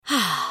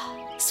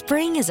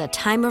Spring is a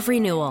time of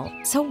renewal,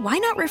 so why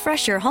not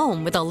refresh your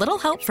home with a little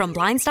help from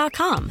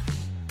Blinds.com?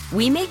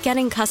 We make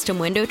getting custom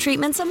window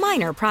treatments a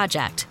minor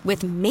project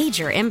with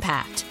major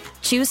impact.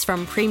 Choose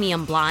from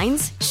premium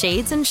blinds,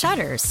 shades, and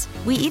shutters.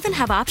 We even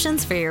have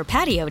options for your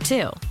patio,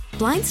 too.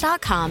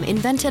 Blinds.com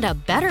invented a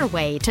better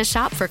way to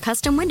shop for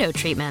custom window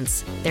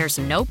treatments. There's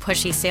no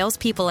pushy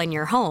salespeople in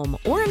your home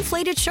or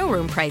inflated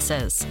showroom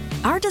prices.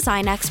 Our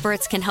design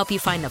experts can help you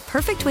find the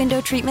perfect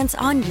window treatments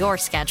on your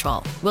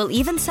schedule. We'll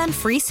even send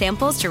free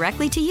samples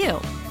directly to you.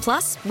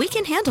 Plus, we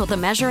can handle the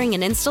measuring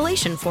and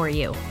installation for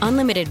you.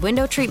 Unlimited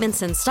window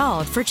treatments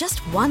installed for just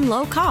one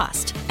low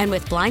cost. And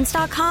with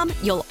Blinds.com,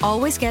 you'll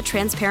always get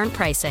transparent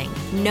pricing.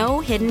 No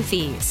hidden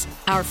fees.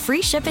 Our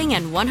free shipping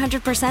and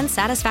 100%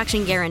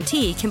 satisfaction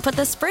guarantee can put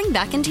the spring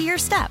back into your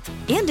step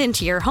and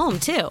into your home,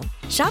 too.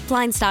 Shop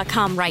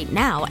Blinds.com right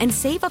now and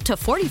save up to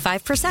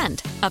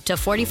 45%. Up to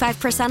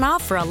 45%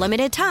 off for a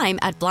limited time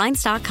at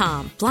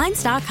Blinds.com.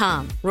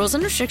 Blinds.com. Rules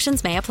and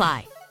restrictions may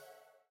apply.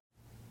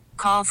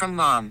 Call from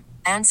mom.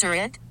 Answer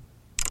it.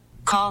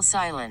 Call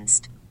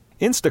silenced.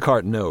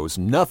 Instacart knows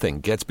nothing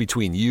gets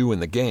between you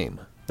and the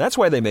game. That's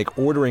why they make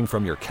ordering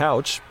from your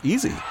couch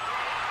easy.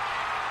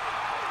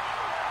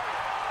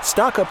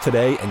 Stock up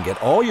today and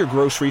get all your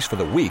groceries for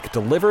the week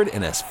delivered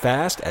in as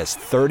fast as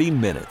 30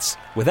 minutes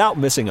without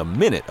missing a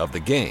minute of the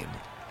game.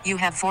 You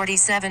have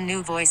 47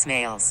 new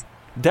voicemails.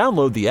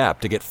 Download the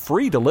app to get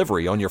free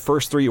delivery on your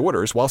first 3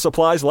 orders while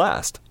supplies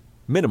last.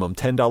 Minimum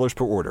 $10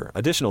 per order.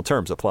 Additional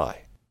terms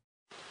apply.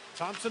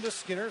 Thompson to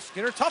Skinner.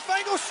 Skinner, tough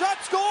angle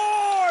shot,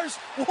 scores!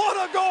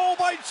 What a goal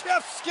by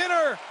Jeff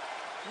Skinner!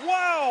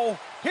 Wow,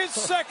 his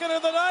second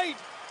of the night.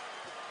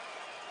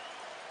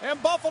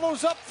 And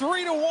Buffalo's up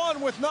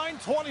 3-1 with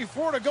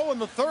 9:24 to go in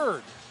the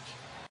third.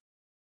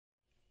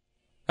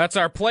 That's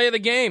our play of the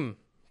game.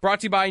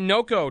 Brought to you by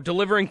NOCO,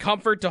 delivering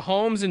comfort to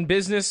homes and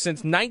business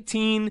since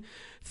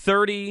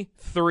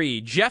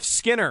 1933. Jeff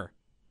Skinner,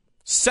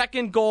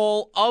 second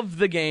goal of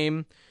the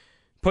game,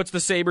 puts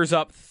the Sabres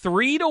up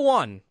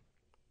 3-1.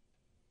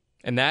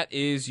 And that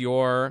is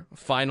your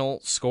final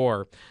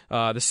score.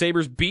 The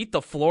Sabres beat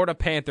the Florida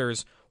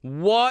Panthers.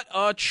 What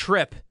a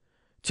trip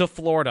to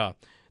Florida.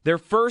 Their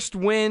first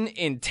win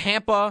in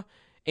Tampa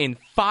in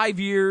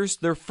 5 years.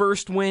 Their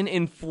first win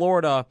in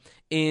Florida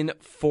in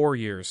 4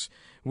 years.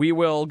 We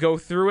will go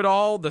through it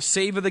all. The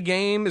save of the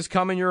game is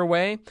coming your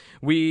way.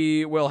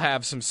 We will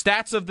have some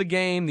stats of the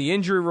game, the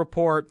injury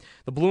report,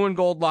 the blue and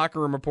gold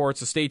locker room reports,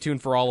 so stay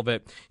tuned for all of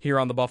it here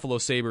on the Buffalo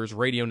Sabres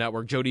Radio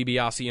Network. Joe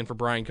DiBiase in for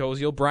Brian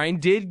Koziel. Brian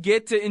did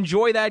get to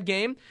enjoy that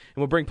game, and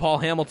we'll bring Paul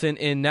Hamilton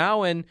in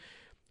now. And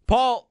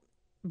Paul,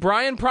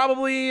 Brian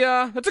probably,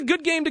 that's a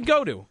good game to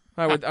go to,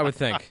 I would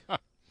think.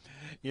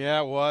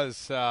 Yeah, it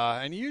was.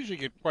 And you usually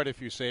get quite a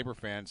few Sabre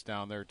fans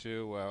down there,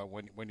 too,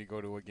 when you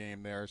go to a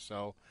game there.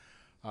 So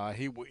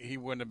he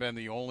wouldn't have been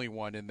the only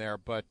one in there.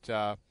 But,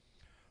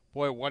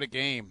 boy, what a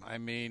game. I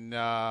mean,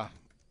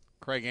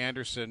 Craig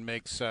Anderson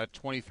makes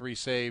 23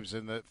 saves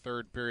in the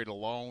third period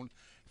alone,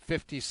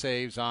 50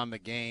 saves on the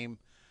game,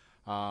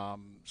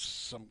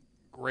 some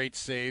great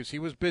saves. He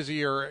was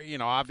busier,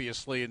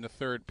 obviously in the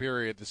third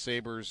period. The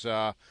Sabres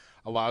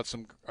allowed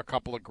a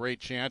couple of great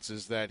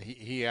chances that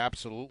he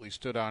absolutely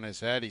stood on his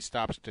head. He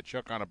stops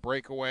Tkachuk on a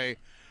breakaway,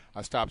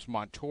 stops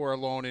Montour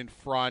alone in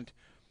front,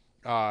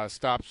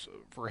 stops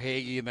for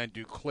Hagee and then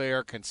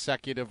Duclair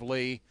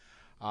consecutively.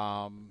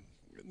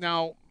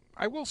 Now,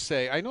 I will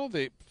say, I know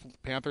the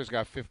Panthers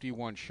got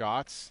 51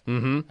 shots.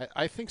 Mm-hmm.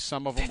 I think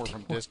some of them were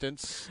from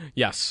distance.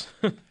 Yes.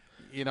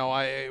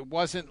 It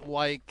wasn't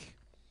like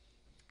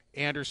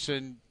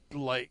Anderson.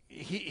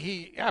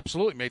 He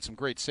absolutely made some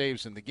great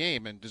saves in the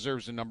game and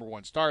deserves the number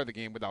one star of the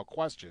game without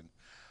question.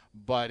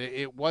 But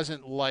it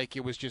wasn't like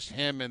it was just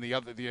him and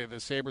the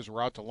Sabres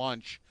were out to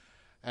lunch,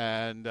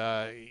 and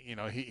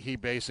he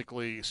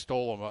basically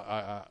stole him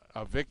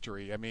a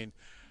victory. I mean,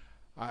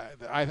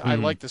 I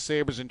like the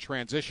Sabres in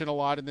transition a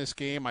lot in this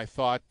game. I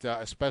thought,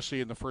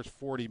 especially in the first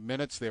 40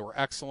 minutes, they were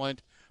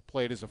excellent.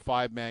 Played as a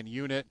 5-man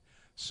unit,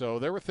 so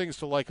there were things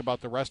to like about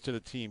the rest of the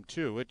team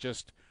too.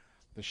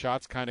 The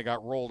shots kind of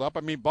got rolled up.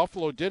 I mean,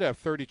 Buffalo did have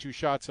 32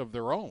 shots of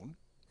their own.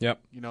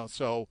 Yep.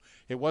 So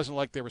it wasn't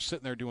like they were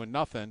sitting there doing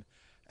nothing.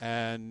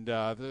 And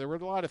there were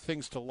a lot of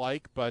things to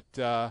like, but,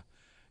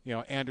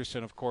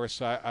 Anderson, of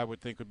course, I would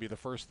think would be the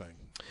first thing.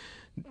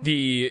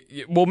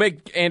 We'll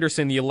make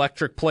Anderson the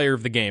electric player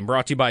of the game.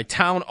 Brought to you by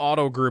Town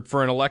Auto Group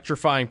for an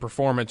electrifying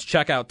performance.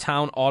 Check out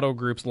Town Auto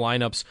Group's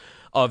lineups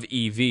of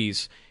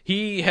EVs.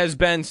 He has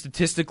been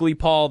statistically,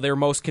 Paul, their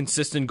most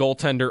consistent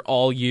goaltender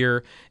all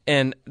year,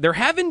 and there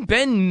haven't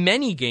been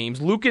many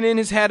games. Luukkonen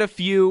has had a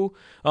few,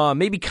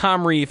 maybe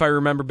Comrie if I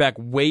remember back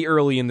way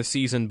early in the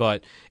season,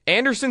 but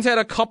Anderson's had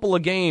a couple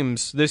of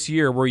games this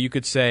year where you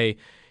could say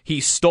he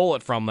stole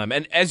it from them.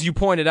 And as you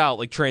pointed out,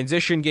 like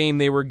transition game,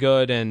 they were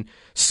good, and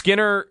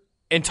Skinner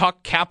and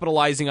Tuch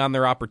capitalizing on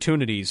their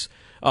opportunities.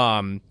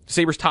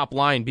 Sabres top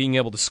line being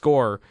able to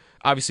score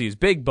obviously is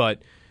big,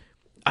 but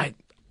I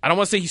don't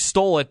want to say he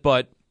stole it,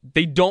 but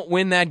they don't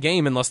win that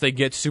game unless they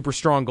get super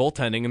strong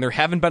goaltending, and there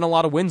haven't been a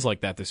lot of wins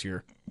like that this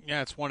year.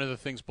 Yeah, it's one of the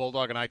things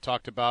Bulldog and I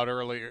talked about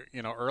earlier.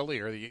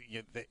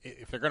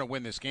 If they're going to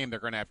win this game,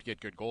 they're going to have to get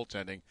good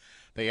goaltending.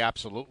 They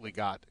absolutely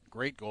got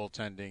great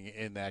goaltending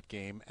in that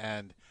game,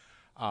 and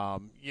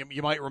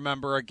you might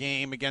remember a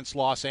game against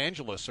Los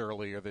Angeles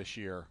earlier this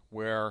year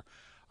where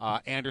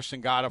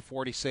Anderson got a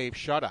 40-save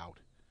shutout,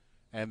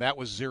 and that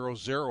was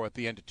 0-0 at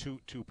the end of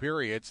two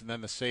periods, and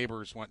then the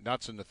Sabres went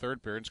nuts in the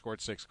third period and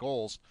scored 6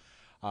 goals,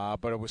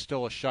 but it was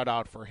still a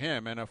shutout for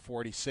him and a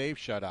 40-save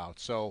shutout.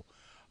 So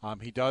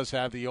he does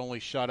have the only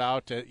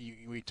shutout.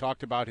 We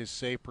talked about his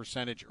save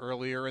percentage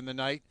earlier in the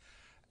night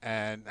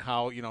and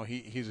how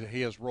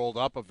he has rolled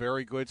up a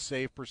very good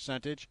save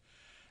percentage.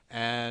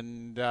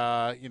 And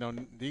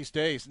these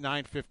days,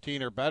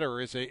 .915 or better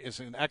is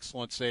an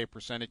excellent save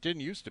percentage. It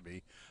didn't used to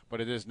be,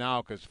 but it is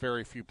now because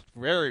very few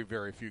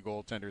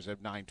goaltenders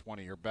have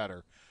 .920 or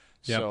better.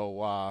 Yep.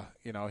 So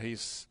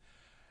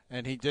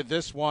he did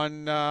this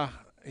one.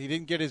 He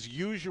didn't get his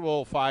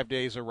usual 5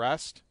 days of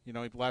rest. He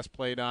last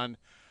played on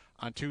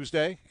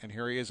Tuesday, and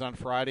here he is on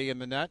Friday in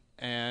the net,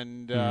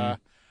 and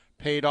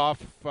paid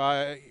off.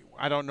 I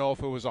don't know if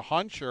it was a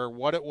hunch or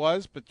what it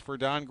was, but for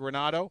Don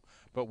Granato.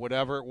 But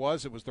whatever it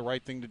was the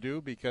right thing to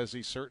do because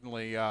he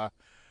certainly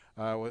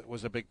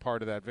was a big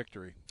part of that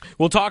victory.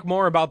 We'll talk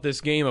more about this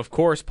game, of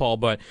course, Paul,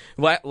 but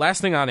last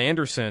thing on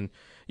Anderson.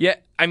 Yeah,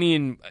 I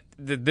mean,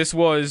 this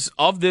was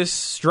of this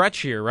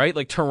stretch here, right?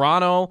 Like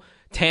Toronto,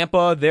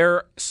 Tampa,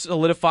 they're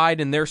solidified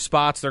in their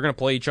spots. They're going to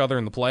play each other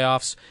in the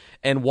playoffs.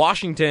 And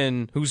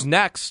Washington, who's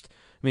next,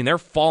 I mean, they're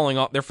falling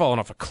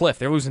off a cliff.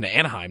 They're losing to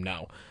Anaheim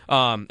now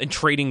and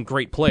trading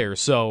great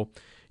players. So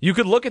you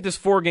could look at this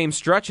 4-game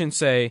stretch and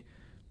say,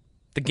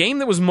 the game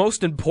that was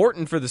most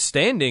important for the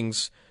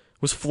standings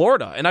was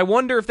Florida. And I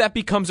wonder if that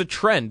becomes a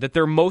trend, that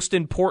their most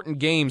important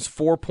games,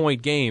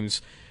 4-point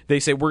games, they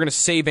say, we're going to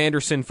save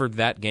Anderson for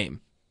that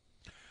game.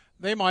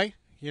 They might.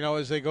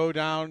 As they go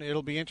down,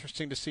 it'll be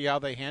interesting to see how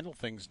they handle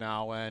things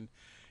now. And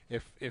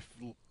if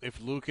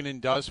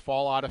Luukkonen does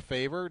fall out of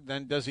favor,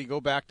 then does he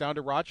go back down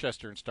to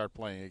Rochester and start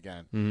playing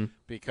again? Mm-hmm.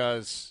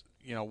 Because,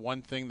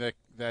 one thing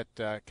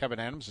that Kevin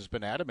Adams has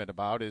been adamant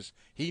about is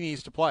he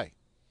needs to play.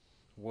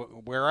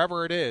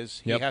 Wherever it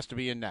is, he has to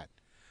be in net.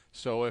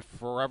 So if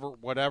for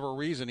whatever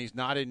reason he's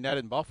not in net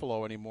in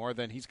Buffalo anymore,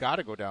 then he's got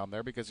to go down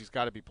there because he's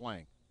got to be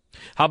playing.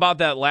 How about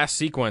that last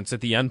sequence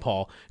at the end,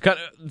 Paul?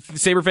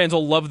 Sabre fans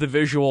will love the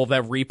visual of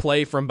that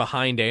replay from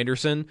behind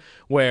Anderson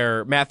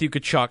where Matthew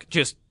Tkachuk,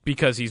 just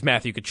because he's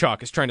Matthew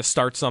Tkachuk, is trying to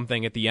start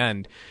something at the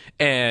end.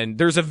 And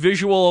there's a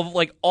visual of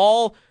I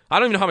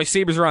don't even know how many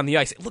Sabres are on the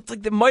ice. It looked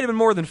like there might have been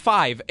more than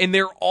 5, and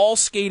they're all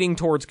skating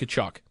towards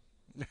Tkachuk.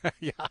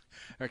 Yeah,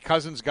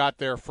 Cousins got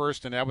there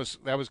first, and that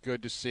was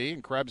good to see.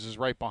 And Krebs is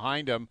right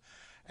behind him,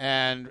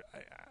 and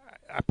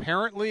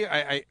apparently,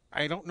 I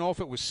don't know if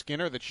it was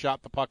Skinner that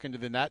shot the puck into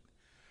the net.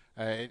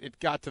 It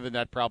got to the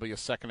net probably a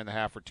second and a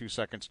half or 2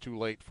 seconds too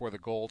late for the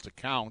goal to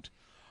count,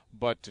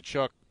 but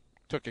Tkachuk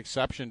took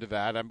exception to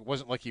that. It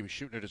wasn't like he was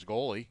shooting at his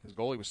goalie. His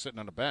goalie was sitting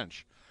on a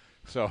bench,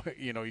 so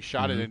he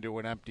shot it into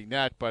an empty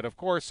net. But of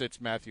course,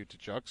 it's Matthew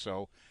Tkachuk,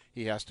 so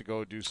he has to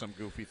go do some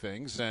goofy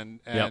things,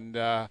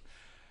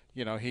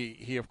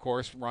 he of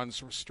course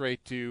runs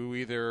straight to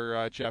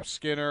either Jeff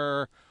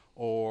Skinner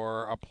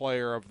or a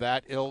player of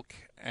that ilk,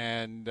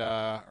 and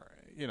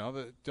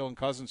Dylan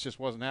Cousins just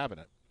wasn't having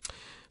it.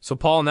 So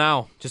Paul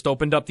now just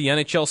opened up the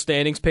NHL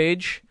standings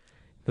page.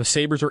 The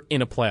Sabres are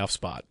in a playoff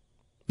spot.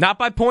 Not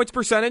by points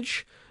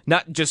percentage,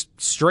 not just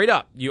straight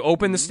up. You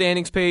open the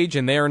standings page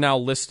and they are now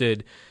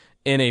listed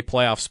in a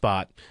playoff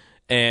spot.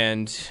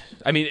 And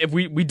I mean, if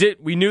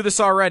we knew this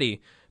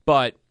already,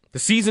 but the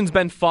season's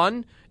been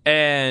fun.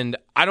 And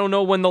I don't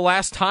know when the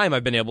last time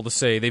I've been able to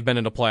say they've been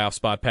in a playoff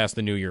spot past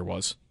the new year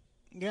was.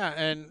 Yeah,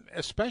 and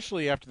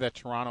especially after that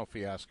Toronto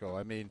fiasco.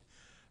 I mean,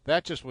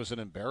 that just was an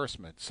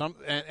embarrassment.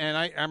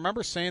 I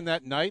remember saying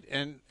that night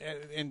and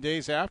in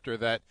days after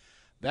that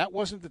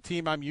wasn't the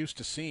team I'm used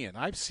to seeing.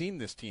 I've seen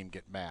this team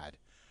get mad.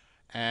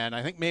 And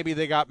I think maybe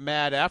they got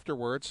mad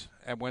afterwards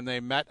and when they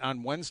met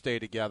on Wednesday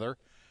together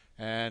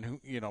and,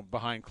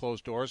 behind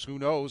closed doors. Who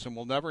knows? And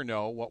we'll never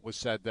know what was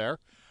said there.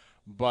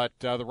 But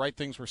the right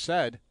things were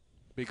said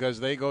because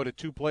they go to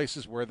 2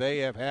 places where they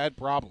have had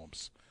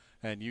problems.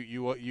 And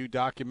you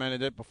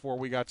documented it before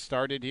we got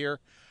started here.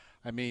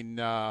 I mean,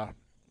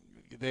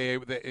 they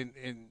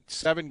in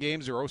 7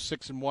 games they're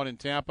 0-6-1 in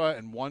Tampa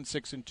and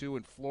 1-6-2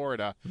 in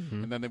Florida,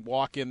 and then they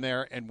walk in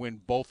there and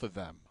win both of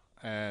them.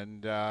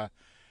 And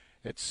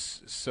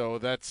that's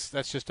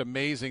just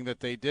amazing that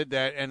they did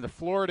that. And the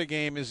Florida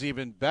game is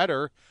even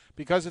better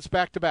because it's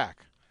back to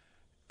back.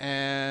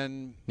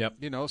 And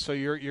so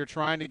you're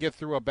trying to get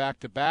through a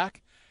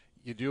back-to-back.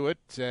 You do it,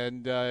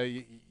 and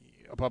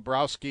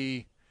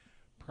Bobrovsky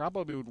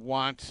probably would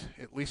want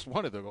at least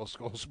one of those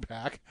goals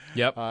back.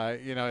 Yep.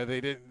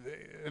 They didn't,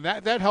 and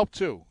that helped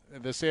too.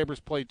 The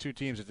Sabres played 2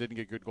 teams that didn't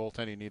get good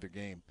goaltending in either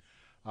game,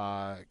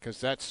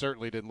 because that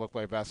certainly didn't look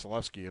like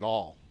Vasilevsky at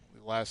all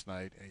last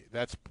night.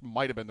 That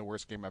might have been the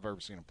worst game I've ever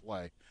seen him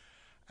play,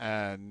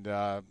 and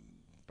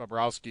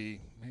Bobrovsky,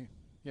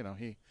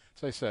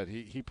 as I said,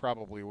 he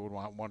probably would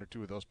want 1 or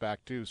 2 of those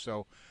back too.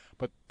 So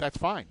but that's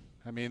fine.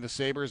 I mean, the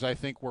Sabres, I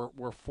think,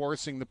 were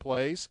forcing the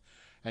plays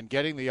and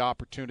getting the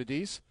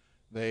opportunities.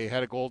 They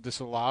had a goal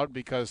disallowed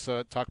because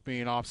Tuch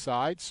being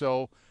offside.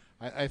 So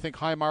I think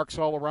high marks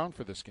all around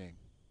for this game.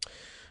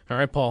 All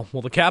right, Paul.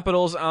 Well, the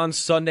Capitals on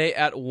Sunday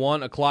at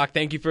 1 o'clock.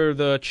 Thank you for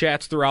the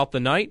chats throughout the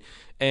night.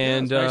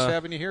 And it's nice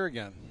having you here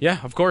again. Yeah,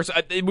 of course.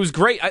 It was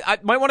great. I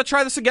might want to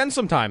try this again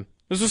sometime.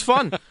 This was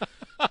fun.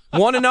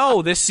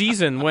 1-0 this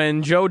season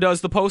when Joe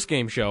does the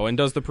post-game show and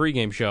does the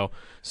pre-game show.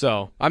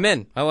 So I'm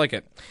in. I like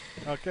it.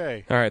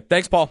 Okay. All right.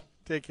 Thanks, Paul.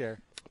 Take care.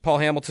 Paul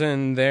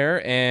Hamilton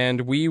there,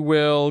 and we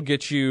will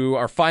get you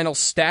our final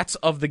stats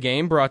of the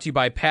game, brought to you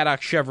by Paddock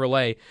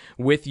Chevrolet,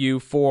 with you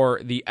for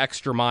the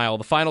extra mile.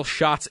 The final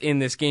shots in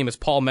this game, as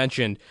Paul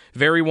mentioned,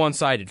 very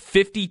one-sided.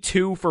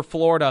 52 for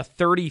Florida,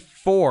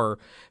 34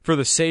 for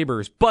the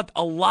Sabres. But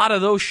a lot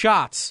of those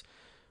shots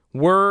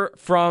were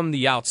from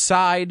the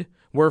outside,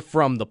 were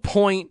from the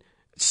point,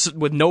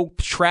 with no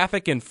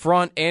traffic in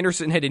front.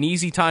 Anderson had an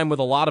easy time with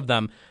a lot of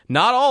them.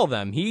 Not all of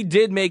them. He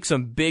did make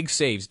some big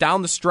saves.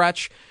 Down the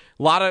stretch,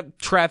 a lot of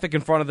traffic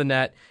in front of the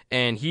net,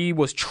 and he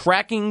was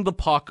tracking the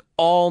puck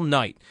all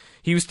night.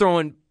 He was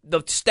throwing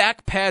the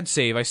stack pad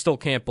save, I still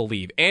can't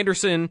believe.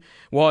 Anderson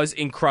was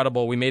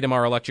incredible. We made him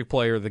our electric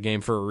player of the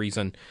game for a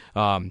reason.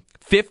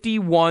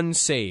 51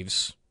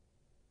 saves,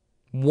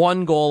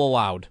 1 goal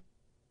allowed.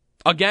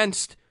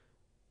 Against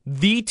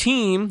the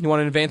team, you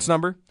want an advanced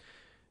number?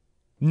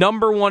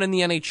 Number 1 in the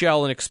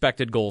NHL in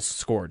expected goals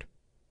scored.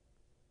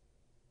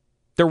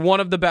 They're one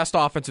of the best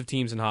offensive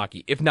teams in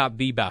hockey, if not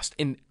the best.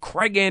 And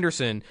Craig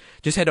Anderson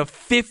just had a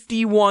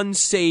 51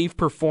 save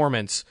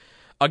performance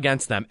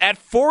against them at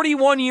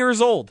 41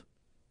 years old.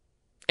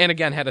 And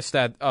again, had a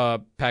stack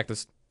the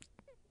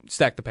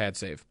pad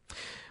save.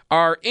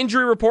 Our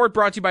injury report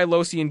brought to you by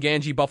Losi and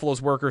Ganji, Buffalo's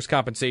workers'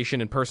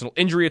 compensation and personal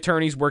injury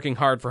attorneys, working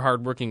hard for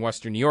hardworking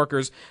Western New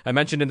Yorkers. I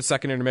mentioned in the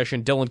second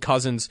intermission, Dylan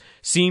Cousins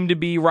seemed to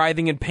be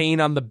writhing in pain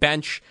on the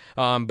bench,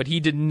 but he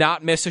did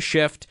not miss a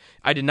shift.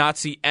 I did not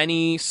see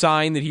any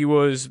sign that he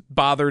was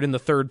bothered in the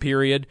third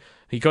period.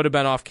 He could have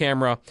been off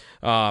camera.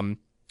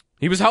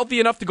 He was healthy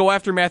enough to go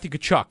after Matthew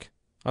Tkachuk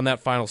on that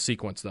final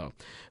sequence, though.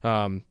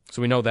 So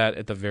we know that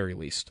at the very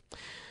least.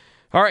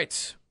 All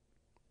right.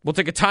 We'll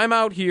take a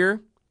timeout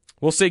here.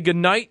 We'll say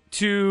goodnight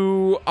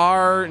to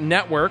our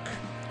network.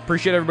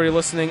 Appreciate everybody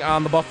listening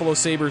on the Buffalo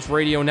Sabres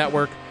radio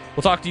network.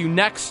 We'll talk to you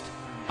next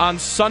on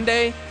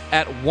Sunday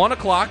at 1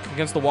 o'clock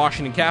against the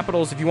Washington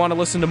Capitals. If you want to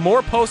listen to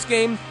more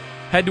postgame,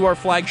 head to our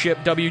flagship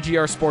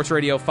WGR Sports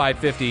Radio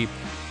 550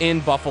 in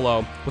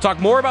Buffalo. We'll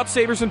talk more about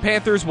Sabres and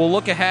Panthers. We'll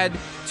look ahead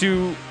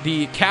to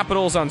the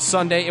Capitals on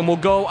Sunday, and we'll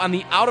go on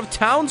the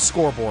out-of-town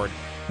scoreboard.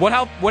 What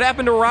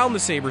happened around the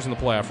Sabres in the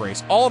playoff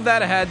race? All of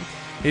that ahead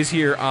is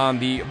here on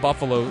the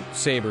Buffalo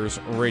Sabres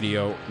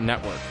Radio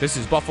Network. This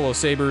is Buffalo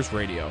Sabres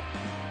Radio.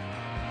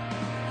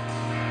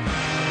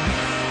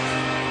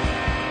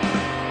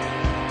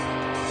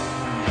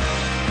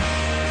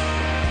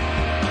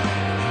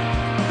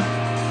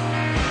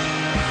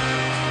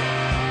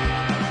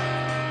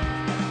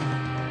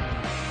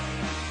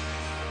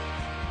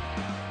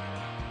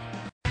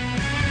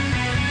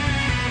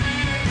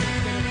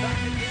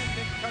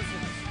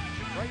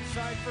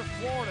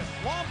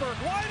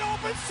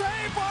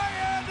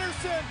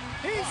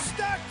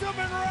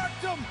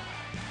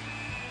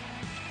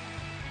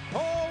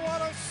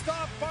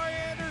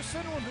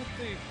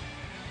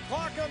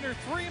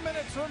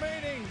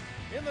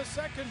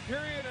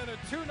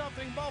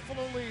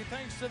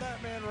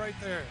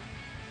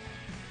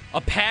 A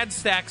pad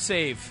stack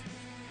save.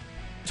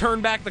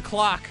 Turn back the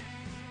clock.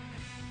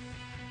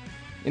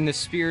 In the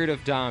spirit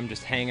of Dom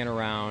just hanging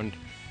around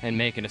and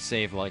making a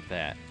save like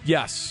that.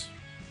 Yes.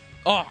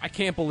 Oh, I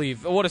can't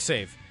believe. What a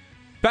save.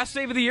 Best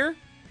save of the year?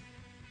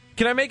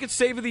 Can I make it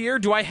save of the year?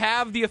 Do I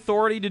have the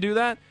authority to do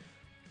that?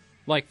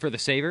 Like for the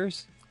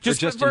Sabres?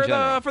 Just in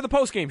general? For the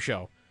postgame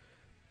show.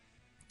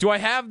 Do I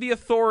have the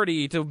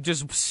authority to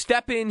just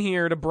step in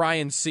here to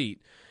Brian's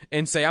seat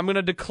and say, I'm going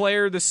to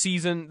declare the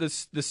season, the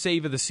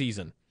save of the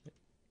season?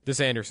 This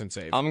Anderson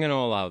save. I'm going to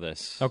allow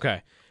this.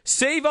 Okay.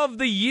 Save of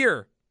the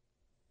year,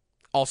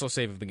 also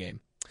save of the game,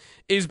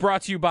 is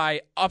brought to you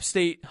by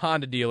Upstate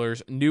Honda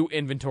Dealers. New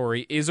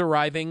inventory is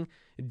arriving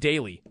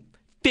daily.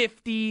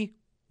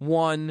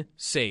 51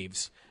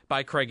 saves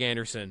by Craig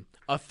Anderson.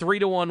 A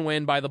 3-1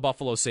 win by the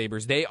Buffalo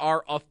Sabres. They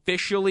are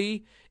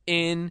officially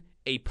in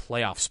a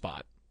playoff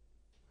spot.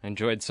 I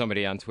enjoyed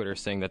somebody on Twitter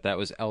saying that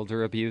was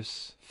elder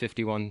abuse.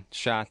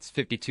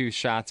 52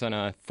 shots on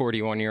a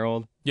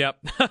 41-year-old.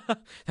 Yep.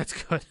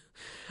 That's good.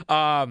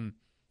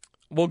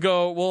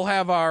 We'll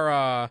have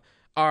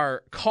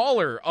our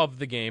caller of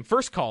the game,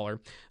 first caller.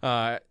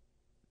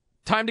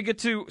 Time to get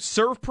to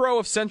ServPro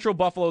of Central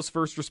Buffalo's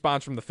first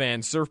response from the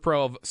fans.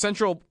 ServPro of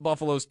Central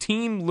Buffalo's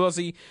Team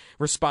Luzzy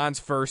responds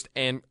first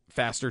and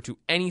faster to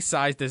any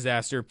size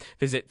disaster.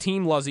 Visit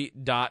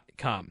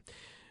teamluzzy.com.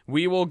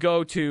 We will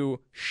go to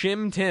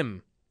Shim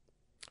Tim,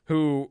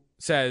 who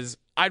says,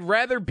 I'd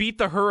rather beat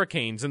the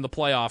Hurricanes in the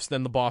playoffs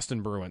than the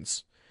Boston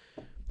Bruins.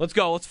 Let's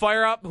go. Let's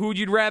fire up who would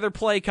you'd rather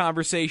play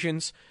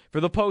conversations for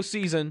the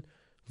postseason.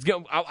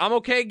 I'm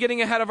okay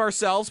getting ahead of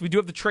ourselves. We do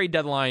have the trade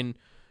deadline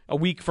a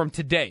week from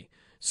today.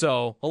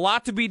 So a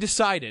lot to be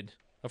decided,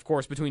 of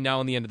course, between now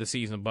and the end of the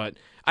season. But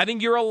I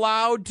think you're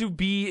allowed to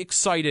be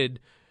excited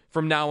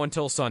from now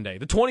until Sunday.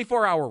 The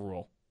 24-hour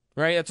rule,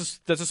 right?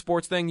 That's a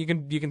sports thing.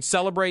 You can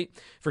celebrate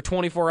for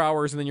 24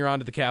 hours, and then you're on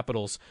to the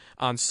Capitals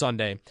on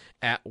Sunday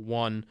at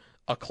 1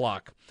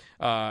 o'clock.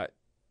 Don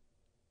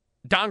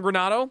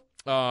Granato,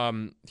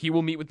 he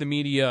will meet with the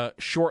media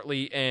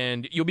shortly,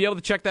 and you'll be able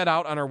to check that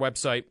out on our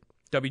website,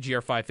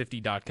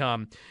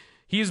 WGR550.com.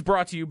 He is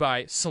brought to you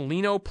by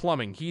Celino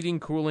Plumbing, heating,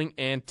 cooling,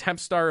 and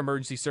TempStar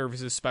Emergency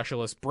Services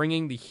Specialists,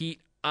 bringing the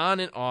heat on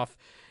and off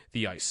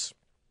the ice.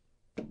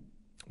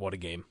 What a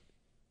game.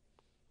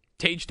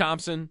 Tage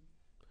Thompson.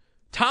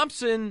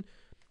 Thompson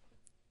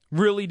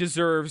really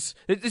deserves...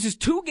 This is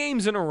 2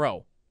 games in a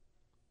row,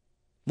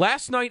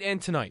 last night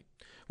and tonight,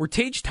 where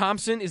Tage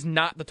Thompson is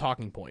not the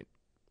talking point.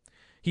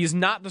 He is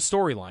not the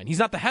storyline. He's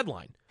not the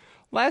headline.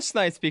 Last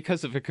night's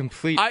because of a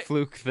complete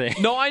fluke thing.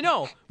 No, I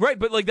know. Right,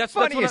 but like that's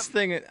funniest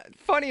way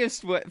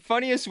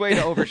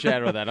to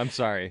overshadow that. I'm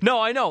sorry.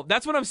 No, I know.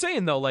 That's what I'm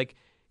saying though. Like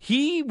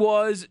he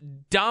was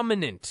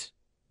dominant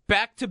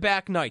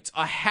back-to-back nights.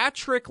 A hat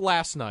trick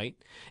last night,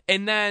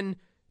 and then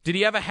did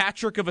he have a hat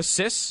trick of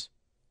assists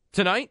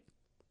tonight?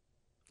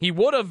 He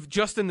would have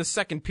just in the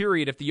second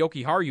period if the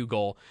Yoki Haru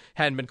goal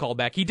hadn't been called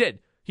back. He did.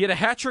 He had a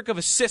hat trick of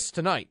assists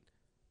tonight.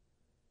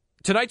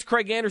 Tonight's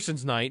Craig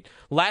Anderson's night.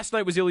 Last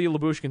night was Ilya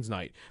Lyubushkin's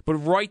night. But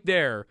right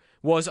there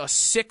was a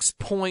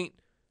 6-point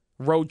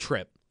road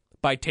trip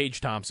by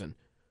Tage Thompson,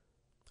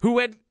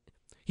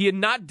 he had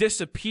not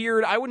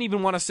disappeared. I wouldn't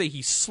even want to say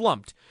he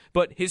slumped,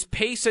 but his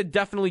pace had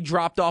definitely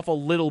dropped off a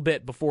little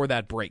bit before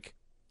that break.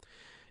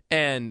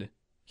 And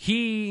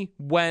he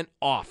went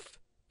off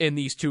in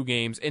these 2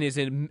 games and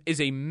is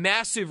a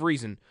massive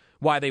reason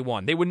why they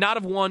won. They would not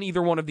have won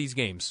either one of these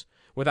games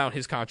without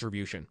his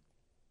contribution.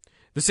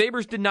 The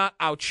Sabres did not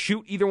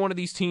outshoot either one of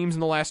these teams in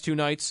the last 2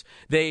 nights.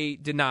 They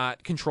did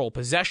not control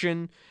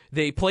possession.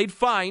 They played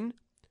fine,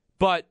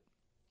 but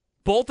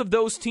both of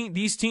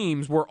these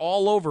teams were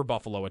all over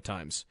Buffalo at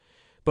times.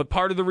 But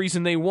part of the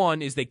reason they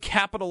won is they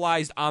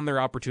capitalized on their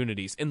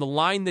opportunities. And the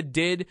line that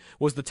did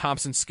was the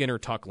Thompson-Skinner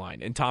tuck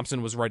line, and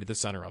Thompson was right at the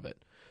center of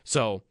it.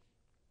 So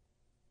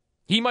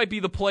he might be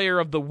the player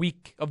of the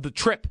week, of the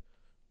trip,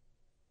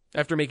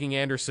 after making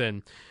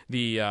Anderson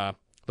the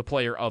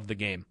player of the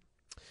game.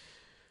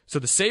 So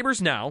the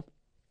Sabres now,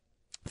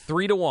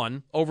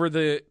 3-1 over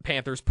the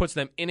Panthers, puts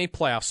them in a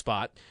playoff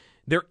spot.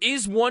 There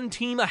is one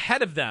team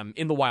ahead of them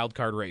in the wild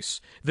card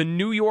race. The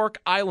New York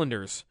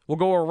Islanders. We'll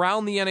go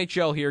around the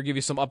NHL here, give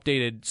you some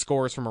updated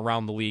scores from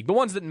around the league, the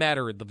ones that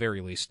matter at the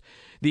very least.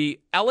 The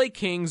LA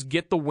Kings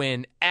get the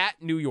win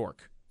at New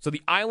York. So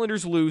the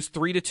Islanders lose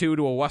 3-2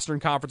 to a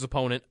Western Conference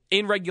opponent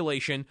in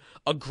regulation.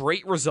 A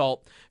great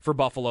result for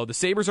Buffalo. The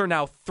Sabres are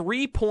now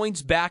 3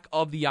 points back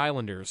of the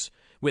Islanders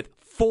with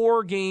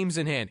 4 games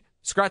in hand.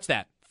 Scratch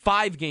that.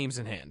 5 games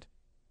in hand.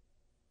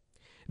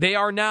 They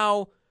are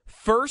now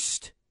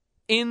first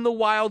in the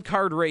wild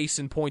card race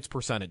in points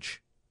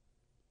percentage.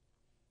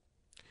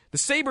 The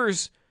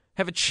Sabres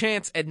have a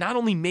chance at not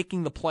only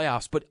making the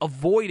playoffs, but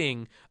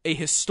avoiding a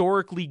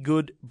historically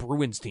good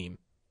Bruins team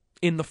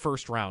in the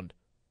first round.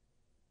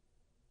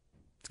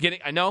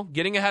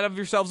 Getting ahead of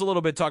yourselves a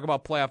little bit, talk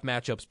about playoff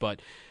matchups,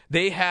 but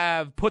they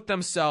have put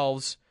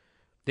themselves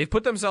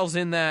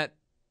in that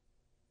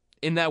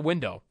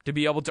window to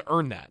be able to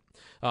earn that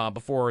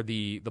before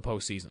the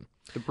postseason.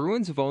 The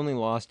Bruins have only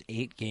lost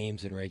 8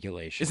 games in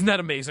regulation. Isn't that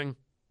amazing?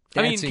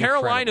 That's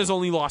Carolina's incredible.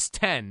 only lost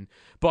 10,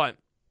 but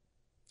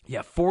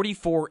yeah,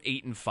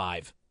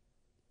 44-8-5.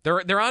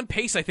 They're on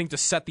pace, I think, to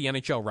set the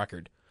NHL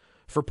record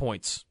for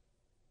points.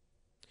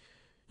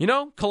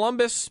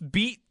 Columbus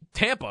beat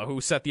Tampa,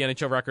 who set the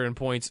NHL record in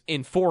points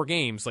in 4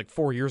 games like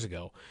 4 years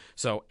ago.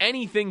 So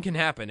anything can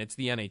happen. It's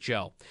the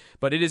NHL.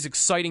 But it is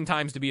exciting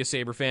times to be a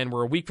Sabre fan.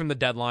 We're a week from the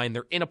deadline.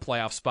 They're in a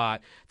playoff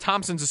spot.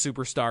 Thompson's a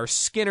superstar.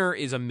 Skinner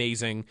is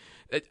amazing.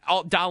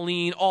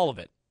 Dahlin, all of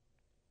it.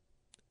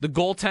 The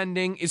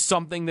goaltending is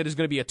something that is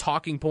going to be a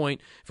talking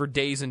point for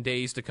days and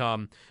days to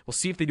come. We'll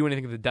see if they do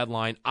anything at the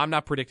deadline. I'm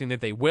not predicting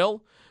that they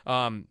will.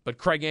 But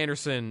Craig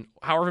Anderson,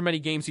 however many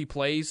games he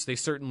plays, they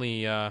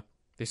certainly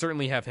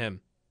have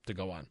him to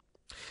go on.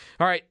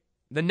 All right,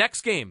 the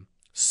next game,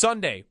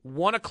 Sunday,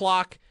 1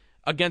 o'clock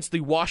against the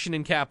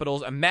Washington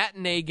Capitals, a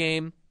matinee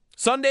game,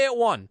 Sunday at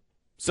 1.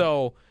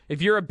 So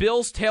if you're a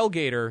Bills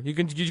tailgater, you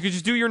can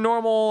just do your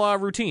normal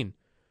routine.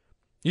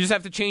 You just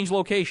have to change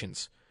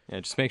locations. Yeah,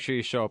 just make sure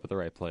you show up at the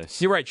right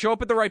place. You're right, show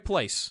up at the right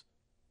place.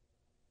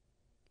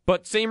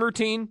 But same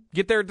routine,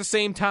 get there at the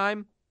same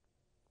time.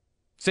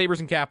 Sabres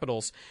and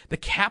Capitals. The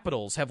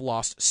Capitals have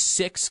lost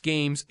 6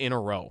 games in a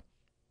row.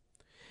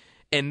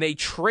 And they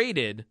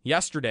traded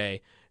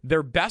yesterday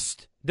their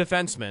best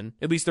defenseman,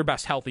 at least their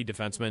best healthy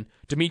defenseman,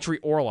 Dmitry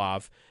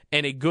Orlov,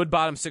 and a good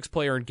bottom 6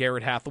 player in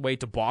Garrett Hathaway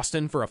to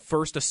Boston for a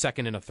first, a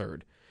second, and a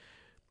third.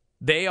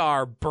 They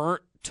are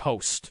burnt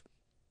toast.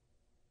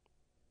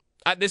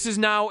 This is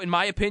now, in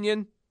my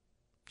opinion,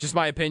 just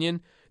my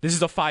opinion, this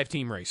is a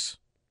 5-team race.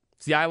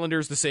 It's the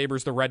Islanders, the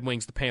Sabres, the Red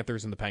Wings, the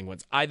Panthers, and the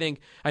Penguins. I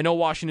know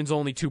Washington's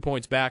only 2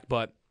 points back,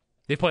 but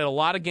they played a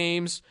lot of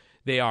games.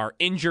 They are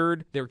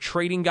injured. They're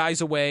trading guys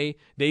away.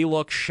 They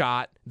look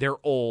shot. They're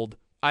old.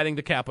 I think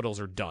the Capitals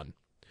are done.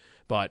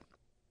 But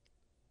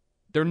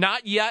they're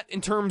not yet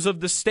in terms of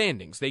the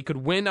standings. They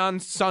could win on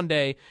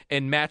Sunday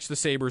and match the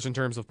Sabres in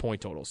terms of point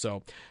total.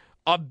 So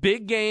a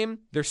big game.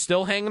 They're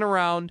still hanging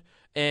around,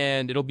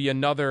 and it'll be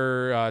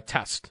another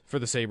test for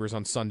the Sabres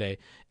on Sunday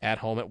at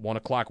home at 1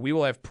 o'clock. We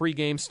will have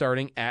pregame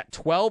starting at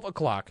 12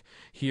 o'clock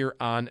here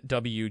on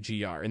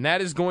WGR. And that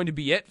is going to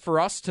be it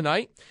for us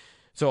tonight.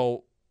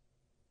 So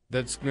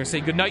that's going to say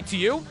goodnight to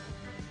you.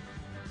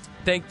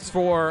 Thanks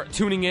for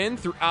tuning in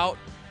throughout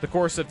the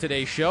course of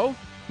today's show,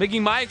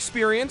 making my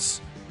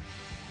experience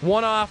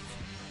one-off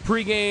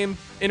pregame,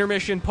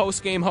 intermission,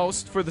 postgame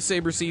host for the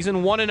Sabres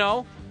season, 1-0.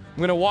 I'm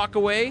going to walk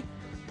away,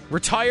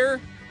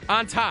 retire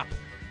on top.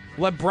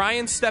 Let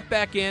Brian step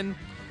back in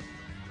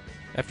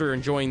after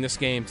enjoying this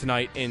game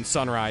tonight in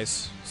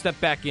Sunrise. Step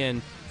back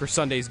in for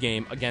Sunday's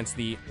game against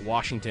the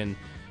Washington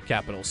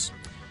Capitals.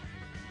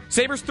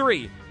 Sabres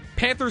 3,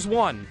 Panthers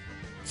 1.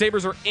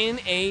 Sabres are in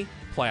a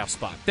playoff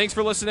spot. Thanks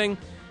for listening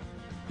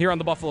here on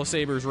the Buffalo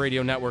Sabres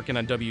Radio Network and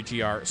on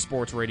WGR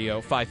Sports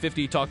Radio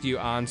 550. Talk to you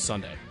on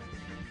Sunday.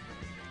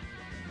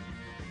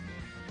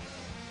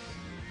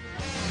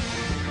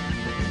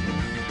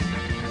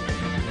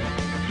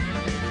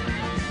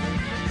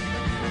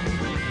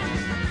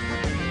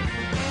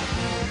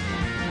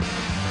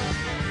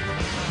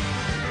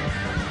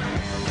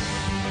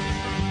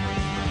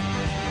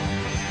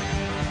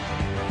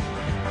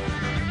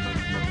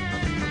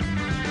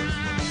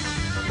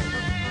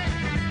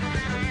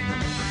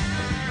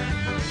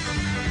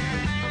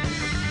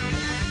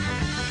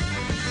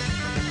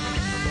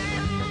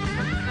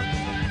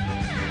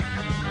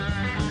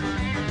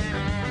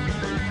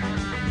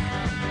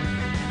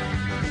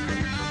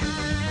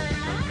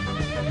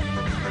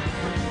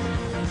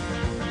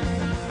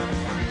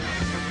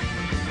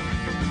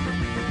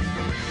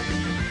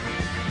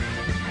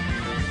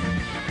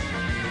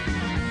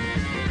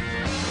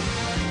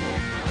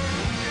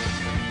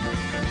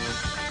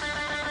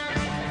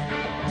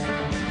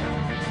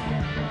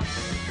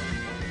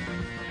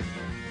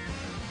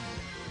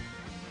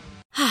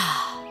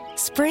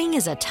 Spring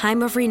is a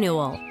time of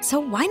renewal, so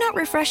why not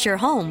refresh your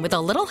home with a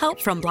little help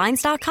from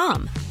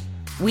Blinds.com?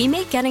 We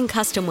make getting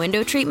custom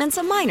window treatments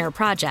a minor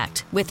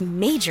project with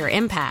major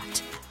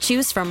impact.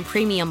 Choose from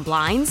premium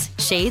blinds,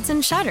 shades,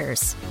 and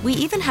shutters. We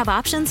even have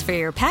options for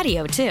your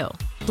patio, too.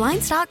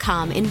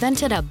 Blinds.com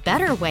invented a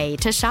better way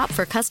to shop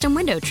for custom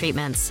window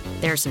treatments.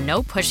 There's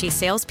no pushy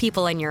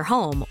salespeople in your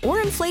home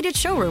or inflated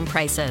showroom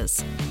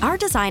prices. Our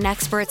design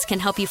experts can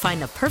help you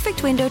find the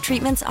perfect window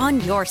treatments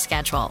on your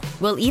schedule.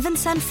 We'll even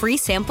send free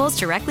samples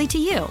directly to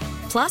you.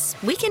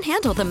 Plus, we can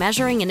handle the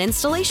measuring and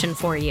installation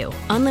for you.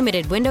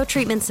 Unlimited window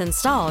treatments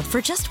installed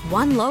for just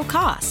one low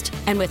cost.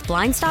 And with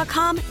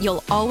Blinds.com,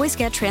 you'll always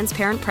get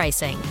transparent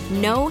pricing.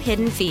 No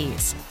hidden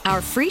fees. Our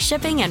free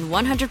shipping and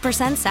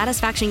 100%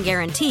 satisfaction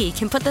guarantee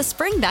can put the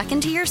spring back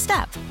into your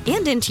step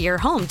and into your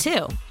home,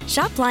 too.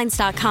 Shop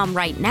Blinds.com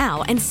right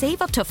now and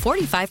save up to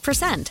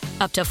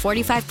 45%. Up to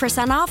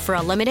 45% off for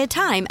a limited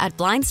time at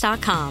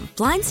Blinds.com.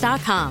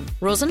 Blinds.com.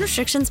 Rules and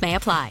restrictions may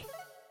apply.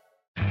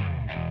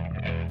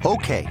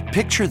 Okay,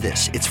 picture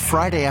this. It's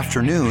Friday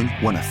afternoon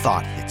when a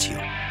thought hits you.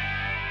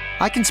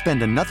 I can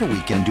spend another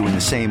weekend doing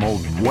the same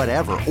old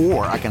whatever,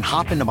 or I can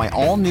hop into my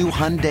all-new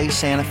Hyundai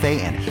Santa Fe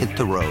and hit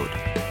the road.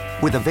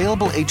 With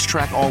available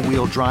H-Track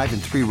all-wheel drive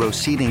and 3-row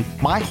seating,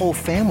 my whole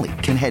family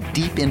can head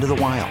deep into the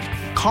wild.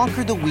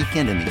 Conquer the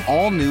weekend in the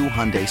all-new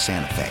Hyundai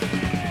Santa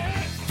Fe.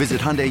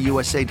 Visit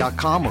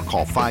HyundaiUSA.com or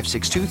call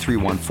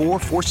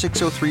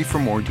 562-314-4603 for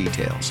more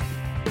details.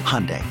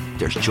 Hyundai,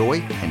 there's joy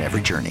in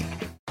every journey.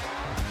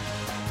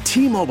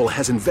 T-Mobile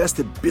has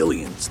invested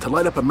billions to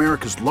light up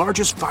America's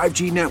largest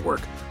 5G network,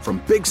 from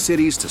big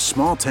cities to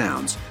small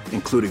towns,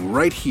 including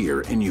right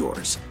here in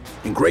yours.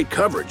 And great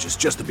coverage is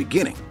just the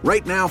beginning.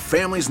 Right now,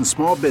 families and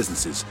small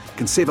businesses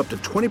can save up to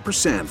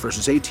 20%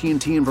 versus AT&T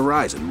and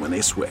Verizon when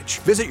they switch.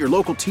 Visit your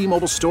local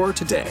T-Mobile store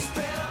today.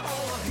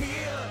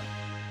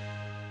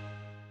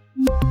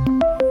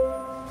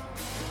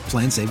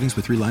 Plan savings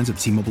with 3 lines of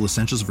T-Mobile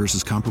Essentials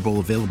versus comparable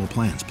available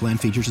plans. Plan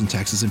features and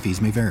taxes and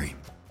fees may vary.